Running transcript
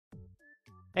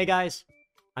Hey guys,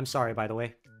 I'm sorry by the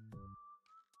way.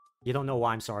 You don't know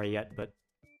why I'm sorry yet, but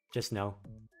just know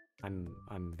I'm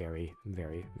very,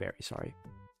 very, very sorry.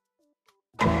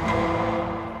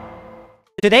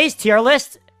 Today's tier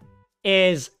list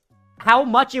is how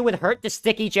much it would hurt to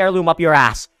stick each heirloom up your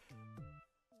ass.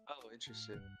 Oh,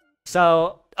 interesting.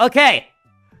 So, okay.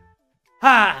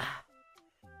 Now,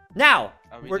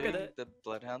 Are we we're doing gonna... the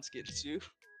Bloodhound skit too?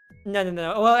 No.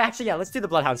 Well, actually, yeah, let's do the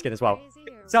Bloodhound skin as well.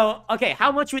 So, okay,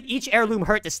 how much would each heirloom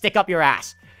hurt to stick up your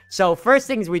ass? So, first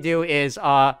things we do is,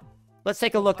 let's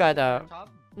take a look at,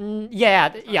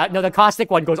 yeah, no, the caustic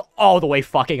one goes all the way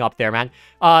fucking up there, man.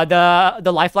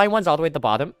 The lifeline one's all the way at the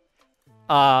bottom.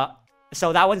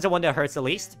 So that one's the one that hurts the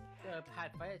least. The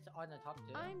Pathfinder is on the top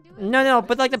too. No,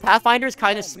 but like the Pathfinder's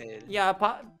kind of, mid.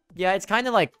 yeah, it's kind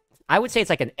of like, I would say it's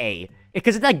like an A,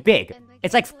 because it's like big.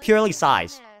 It's like purely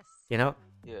size, you know?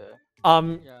 Yeah.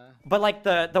 Yeah. But like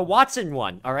the Watson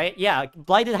one, all right? Yeah,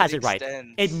 Blighted has it right.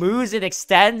 extends. It moves, it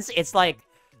extends. It's like,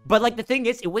 but like the thing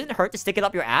is, it wouldn't hurt to stick it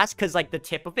up your ass because like the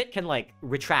tip of it can like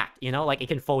retract, you know, like it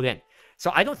can fold in.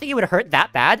 So I don't think it would hurt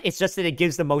that bad. It's just that it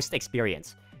gives the most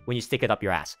experience when you stick it up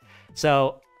your ass.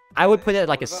 So I would put it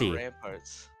like a What about C.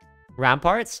 Ramparts.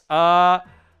 Ramparts,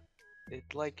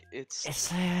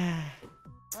 It's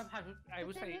I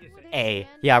would say it's A.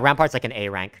 Yeah, Ramparts like an A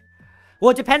rank.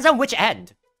 Well, it depends on which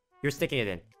end you're sticking it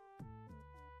in.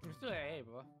 It's still A,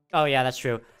 bro. Oh yeah, that's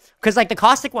true. Because like the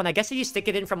caustic one, I guess if you stick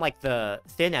it in from like the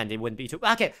thin end, it wouldn't be too...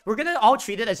 Okay, we're gonna all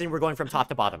treat it as in we're going from top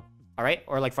to bottom. Alright?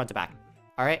 Or like front to back.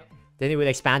 Alright? Then it would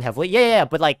expand heavily. Yeah,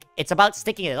 but like, it's about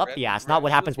sticking it up the ass, not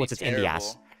what happens once it's in the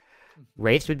ass.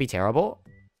 Wraiths would be terrible?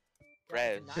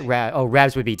 Revs.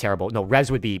 Revs would be terrible. No,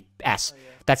 Revs would be S. Oh,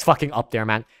 yeah. That's fucking up there,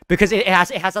 man. Because it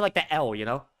has like the L, you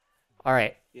know?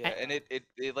 Alright. Yeah, and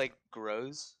it like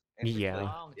grows. And Yeah. Like,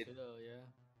 Long it, too,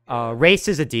 yeah. Wraiths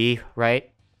is a D,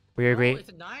 right? We agree? No, it's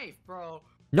a knife, bro.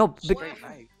 No, but, straight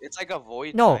knife. It's like a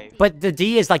void no, knife. but the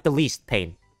D is like the least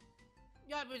pain.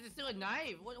 Yeah, but it's still a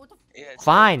knife. What the? Yeah, it's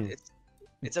Fine.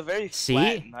 It's a very C?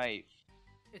 flat knife.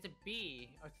 It's a B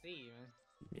or C,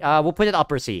 man. We'll put it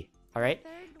upper C. Alright?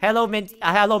 Hello,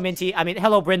 hello, Minty. I mean,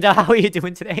 hello, Brenda. How are you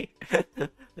doing today?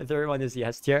 The third one is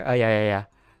yes tier. Oh, yeah.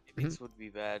 This would be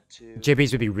bad too.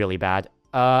 Jibbies would be really bad.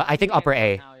 I think upper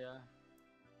A. Now, yeah.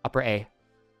 Upper A.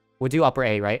 We'll do upper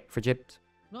A, right? For Jibs?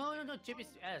 No, Jib is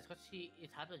S, because it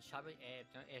has a sharper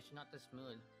edge, not the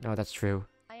smooth. No, that's true.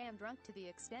 I am drunk to the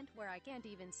extent where I can't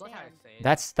even stand. What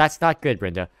I say? That's not good,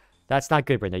 Brenda. That's not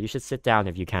good, Brenda. You should sit down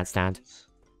if you can't stand.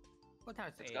 What I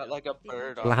say? It's got like a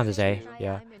bird on Bloodhound it is A. too.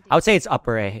 Yeah. I would say it's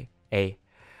upper A. A.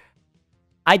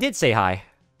 I did say hi.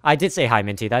 I did say hi,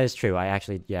 Minty. That is true. I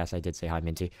actually, yes, I did say hi,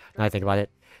 Minty. Now I think about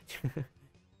it.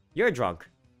 You're drunk.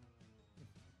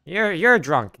 You're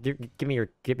drunk. Give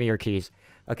me your keys.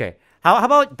 Okay. How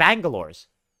about Bangalore's?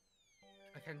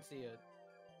 I can see it.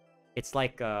 It's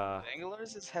like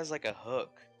Bangalore's has like a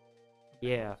hook.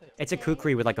 yeah. It's a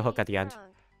kukri with like a hook at the end.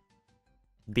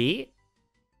 B?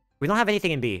 We don't have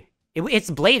anything in B. It's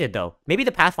bladed though. Maybe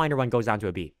the Pathfinder one goes down to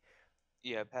a B.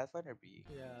 Yeah, Pathfinder B.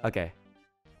 Yeah. Okay.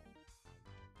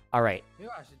 All right.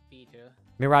 Mirage is B too.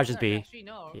 Mirage is B. Actually,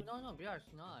 no, Mirage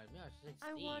is not. Mirage is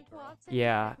I C, want bro. Watson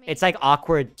Yeah. with me. It's like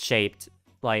awkward shaped,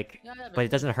 like, Yeah, but it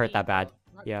it's doesn't hurt C, that bad.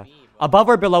 bro. Not Yeah. B, bro. Above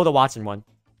or below the Watson one?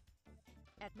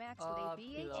 At max with a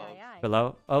BHII.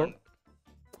 Below? Oh,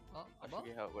 Oh, I above?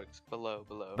 forget how it works. Below.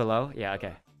 below? Yeah.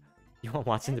 Okay. You want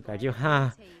Watson to beg you?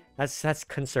 Huh. That's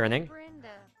concerning. Brenda.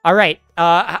 All right.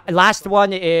 Last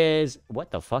one is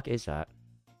what the fuck is that?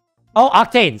 Oh,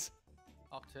 octanes.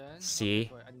 Octane. C.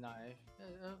 For a knife.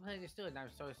 It's still a knife,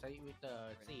 so it's like with the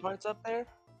C. Parts up there?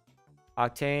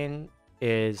 Octane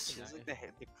is. It's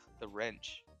like the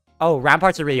wrench. Oh,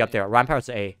 Ramparts are really up there. Ramparts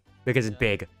A because it's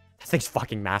big. That thing's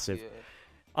fucking massive.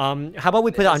 Yeah. How about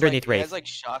we put it underneath It Wraith? has like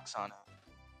shocks on it.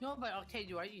 No, but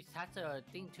Octane, right? It has a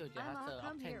thing too. It has I'll the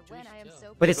come Octane here when I am juice too.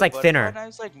 sober. But it's like thinner.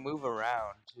 Sometimes like move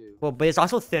around too. Well, but it's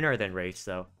also thinner than Wraiths,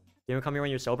 though. You wanna come here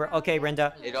when you're sober? Okay,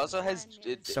 Brenda. It also has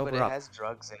Sober but it up. has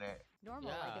drugs in it.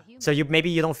 Normal Yeah. like a human. So maybe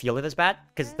you don't feel it as bad?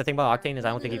 Because the thing about Octane is I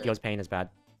don't think he feels pain as bad.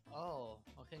 Oh,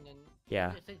 okay then.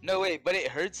 Yeah. No wait, but it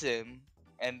hurts him,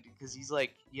 and because he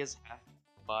has half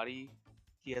the body.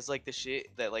 He has like the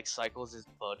shit that like cycles his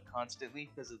blood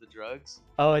constantly because of the drugs.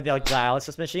 Oh, the like,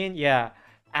 dialysis machine? Yeah.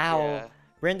 Ow. Yeah.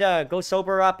 Brenda, go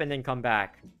sober up and then come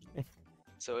back.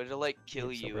 So it'll like kill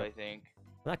Get you, sober. I think.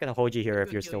 I'm not gonna hold you here It if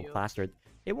will you're kill still you. plastered.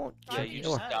 It won't Yeah, kill you you.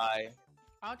 just hurt. die.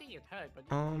 I don't think it hurt, but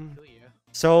it Um, will kill you.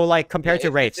 So, like, compared Yeah,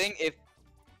 to Wraiths.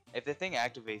 If the thing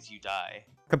activates, you die.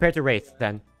 Compared to Wraith,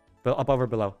 then. Above or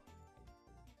below?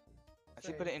 I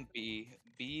should put it in B.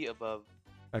 B above.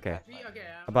 Okay. Okay,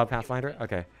 Above Pathfinder?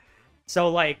 Okay. So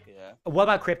like, Yeah. what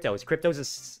about Cryptos? Cryptos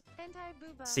is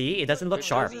Anti-booba. see, it doesn't look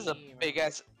sharp. Cryptos is a big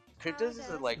ass. Cryptos is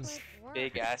a like How does it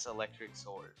big work? ass electric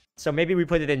sword. So maybe we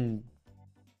put it in.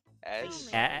 S.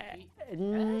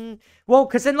 Well,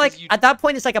 because then like you- at that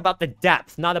point it's like about the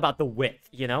depth, not about the width.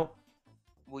 You know?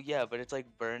 Well, yeah, but it's like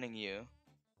burning you.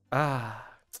 Ah,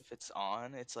 If it's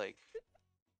on, it's like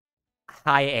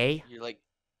high A, you're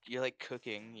like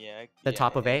cooking. Yeah. the yeah,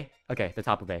 top of yeah. A. Okay, the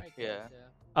top of A. Yeah.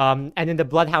 And then the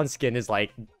Bloodhound skin is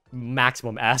like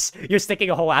maximum S. You're sticking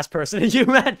a whole ass person in you,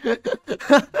 man.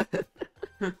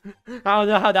 I don't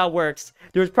know how that works.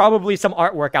 There's probably some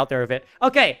artwork out there of it.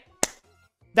 Okay.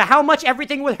 The how much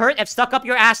everything would hurt if stuck up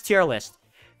your ass tier list.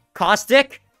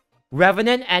 Caustic,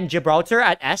 Revenant, and Gibraltar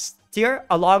at S tier,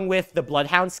 along with the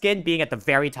Bloodhound skin being at the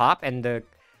very top and the...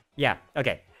 Yeah,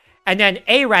 okay. And then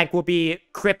A rank will be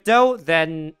Crypto,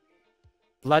 then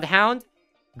Bloodhound,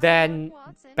 then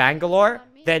Bangalore,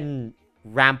 then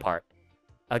Rampart.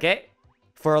 Okay?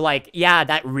 For like, yeah,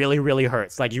 that really, really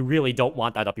hurts. Like, you really don't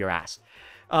want that up your ass.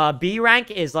 B rank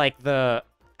is like the...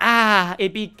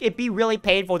 it'd be really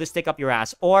painful to stick up your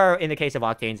ass. Or, in the case of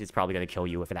Octanes, it's probably going to kill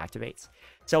you if it activates.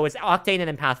 So it's Octane and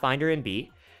then Pathfinder in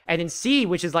B. And in C,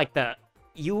 which is like the...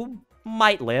 You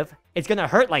might live. It's going to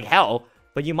hurt like hell,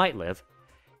 but you might live.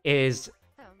 Is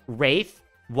Wraith,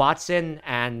 Watson,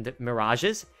 and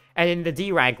Mirages. And in the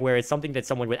D rank, where it's something that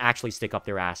someone would actually stick up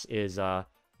their ass, is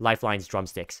Lifeline's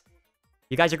Drumsticks.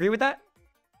 You guys agree with that?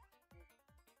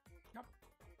 Yep.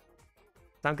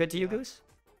 Sound good to you, Goose?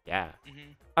 Yeah.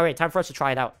 Mhm. Alright, time for us to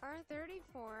try it out. R34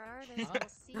 artists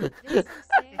will see this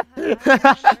and say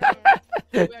hi.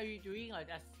 What are you doing like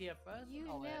that here first? You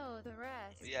or what? know the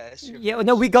rest. Yeah. That's true. Yeah,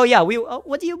 no, we go, yeah, we,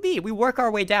 what do you mean? We work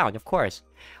our way down, of course.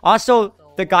 Also,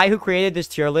 the guy who created this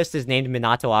tier list is named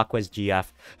Minato Aqua's GF.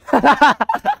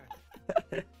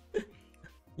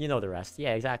 You know the rest.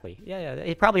 Yeah, exactly. Yeah,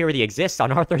 it probably already exists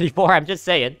on R34, I'm just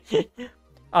saying.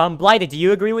 Blighted, do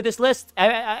you agree with this list?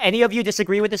 Any of you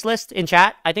disagree with this list in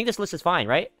chat? I think this list is fine,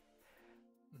 right?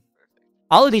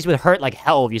 All of these would hurt like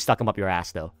hell if you stuck them up your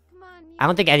ass, though. Come on, I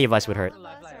don't think any of us would hurt. all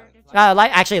of us are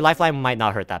Actually, Lifeline might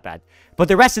not hurt that bad. But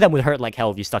the rest of them would hurt like hell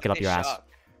if you stuck it up They your ass. shock.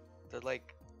 They're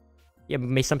like, Yeah,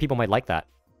 some people might like that.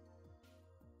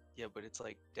 yeah, but it's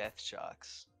like death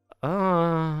shocks. It's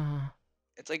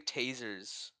It's like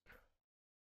tasers.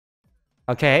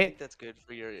 I okay. think that's good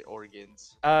for your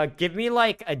organs. Give me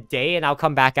like a day and I'll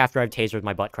come back after I've tasered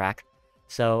my butt crack.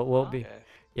 So we'll be, Okay.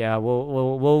 yeah,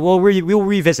 we'll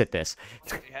revisit this.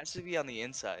 It has to be on the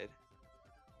inside.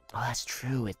 Oh, that's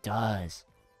true. It does.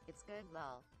 It's good,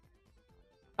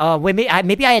 lol. Wait,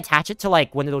 maybe I attach it to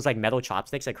like one of those like metal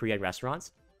chopsticks at Korean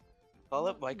restaurants. Call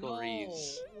up Michael No,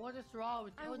 Reeves. What is wrong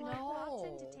with I you? want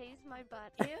Watson to No. tase my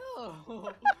butt. Ew.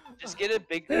 Just get a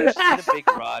big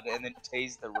rod and then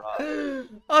tase the rod.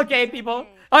 Okay, people.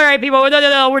 All right, people.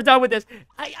 No, we're done with this.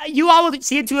 You all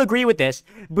seem to agree with this.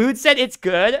 Boot said it's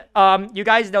good. You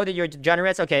guys know that you're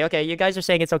generous. Okay. You guys are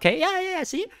saying it's okay. Yeah.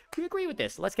 See, we agree with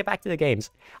this. Let's get back to the games.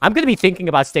 I'm gonna be thinking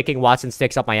about sticking Watson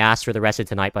sticks up my ass for the rest of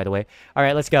tonight. By the way. All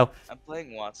right, let's go. I'm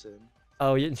playing Watson.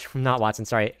 Oh, not Watson.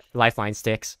 Sorry, Lifeline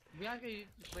sticks. We are going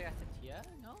to play as a tier,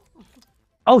 no?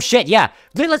 Oh shit, yeah.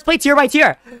 Let's play tier by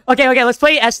tier. Okay. Let's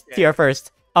play S tier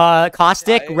first.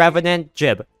 Caustic, I- Revenant,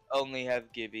 Jib. Only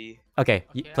have Gibby. Okay,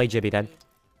 Okay, play Jibby then.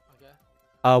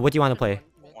 Okay. What do you want to play? I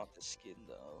don't want the skin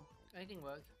though. Anything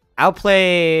works. I'll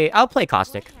play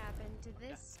Caustic. What happened to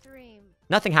this stream?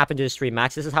 Nothing happened to the stream,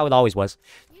 Max. This is how it always was.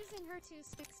 Using her two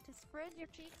sticks to spread your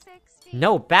cheeks, XD.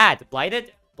 No, bad.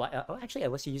 Blighted. Oh, actually,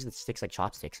 unless you use the sticks like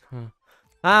chopsticks. No.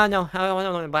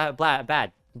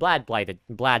 Bad. Blad blighted.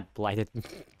 Blad blighted.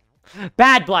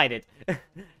 Bad blighted.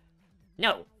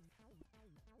 No.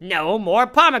 No more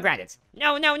pomegranates.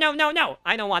 No.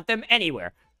 I don't want them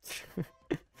anywhere.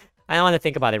 I don't want to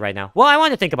think about it right now. Well, I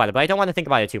want to think about it, but I don't want to think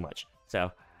about it too much.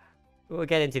 So, we'll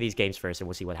get into these games first and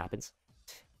we'll see what happens.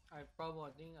 I'm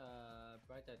promoting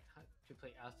Bright to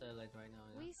play after like right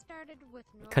now. We started with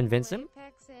normal Convince him?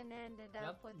 Apex and ended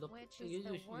up Yep, with look, which you is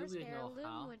the will worst know heirloom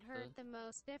how, would hurt so- the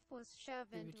most if was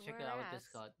shoved You into check her it out with ass.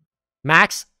 Discord.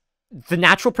 Max, the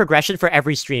natural progression for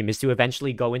every stream is to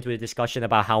eventually go into a discussion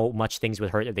about how much things would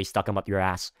hurt if they stuck them up your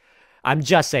ass. I'm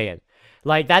just saying.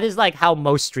 Like, that is like how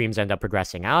most streams end up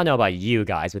progressing. I don't know about you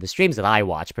guys, but the streams that I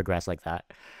watch progress like that.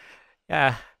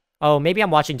 Yeah. Oh, maybe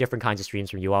I'm watching different kinds of streams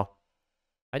from you all.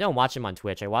 I don't watch them on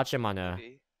Twitch. I watch them on a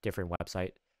Maybe. different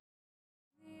website.